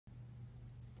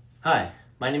Hi,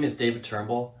 my name is David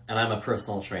Turnbull and I'm a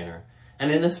personal trainer.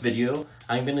 And in this video,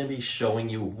 I'm going to be showing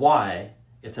you why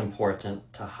it's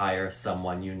important to hire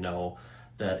someone you know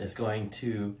that is going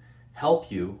to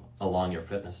help you along your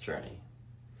fitness journey.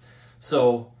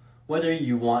 So whether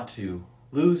you want to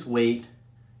lose weight,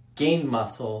 gain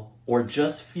muscle, or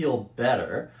just feel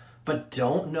better, but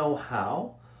don't know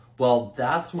how, well,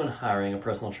 that's when hiring a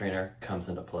personal trainer comes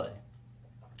into play.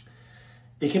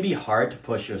 It can be hard to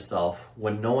push yourself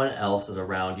when no one else is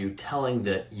around you telling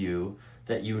that you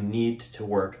need to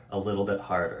work a little bit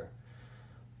harder.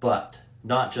 But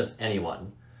not just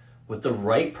anyone. With the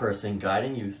right person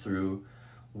guiding you through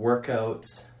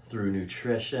workouts, through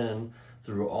nutrition,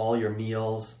 through all your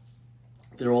meals,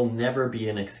 there will never be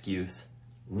an excuse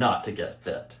not to get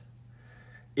fit.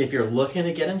 If you're looking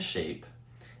to get in shape,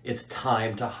 it's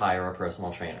time to hire a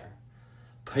personal trainer.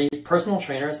 Personal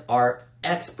trainers are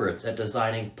experts at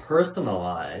designing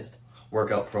personalized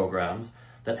workout programs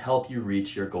that help you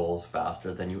reach your goals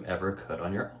faster than you ever could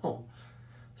on your own.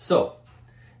 So,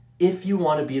 if you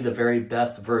want to be the very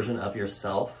best version of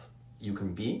yourself you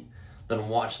can be, then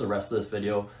watch the rest of this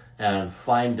video and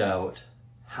find out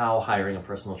how hiring a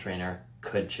personal trainer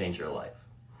could change your life.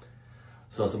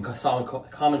 So some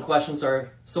common questions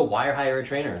are, so why hire a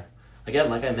trainer?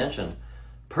 Again, like I mentioned,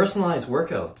 personalized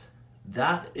workouts.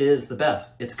 That is the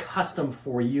best. It's custom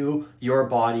for you, your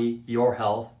body, your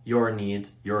health, your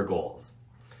needs, your goals.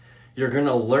 You're going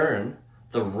to learn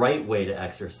the right way to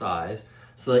exercise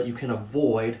so that you can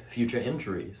avoid future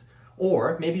injuries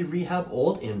or maybe rehab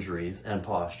old injuries and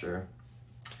posture.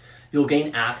 You'll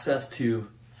gain access to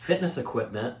fitness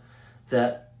equipment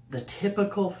that the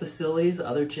typical facilities,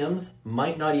 other gyms,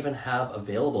 might not even have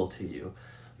available to you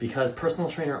because personal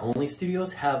trainer only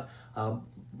studios have a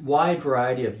wide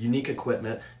variety of unique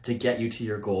equipment to get you to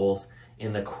your goals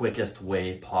in the quickest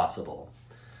way possible.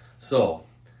 So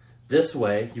this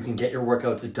way you can get your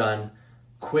workouts done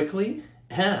quickly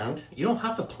and you don't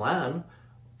have to plan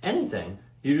anything.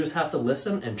 You just have to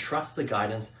listen and trust the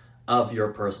guidance of your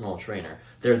personal trainer.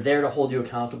 They're there to hold you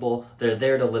accountable. They're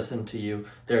there to listen to you.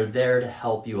 They're there to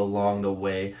help you along the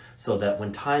way so that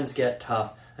when times get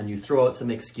tough and you throw out some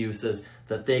excuses,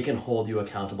 that they can hold you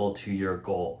accountable to your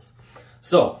goals.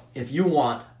 So if you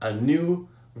want a new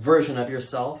version of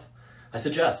yourself, I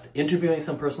suggest interviewing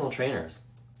some personal trainers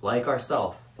like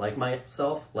ourselves, like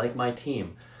myself, like my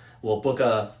team. We'll book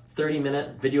a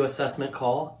 30-minute video assessment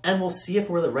call and we'll see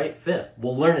if we're the right fit.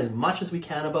 We'll learn as much as we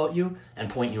can about you and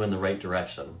point you in the right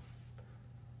direction.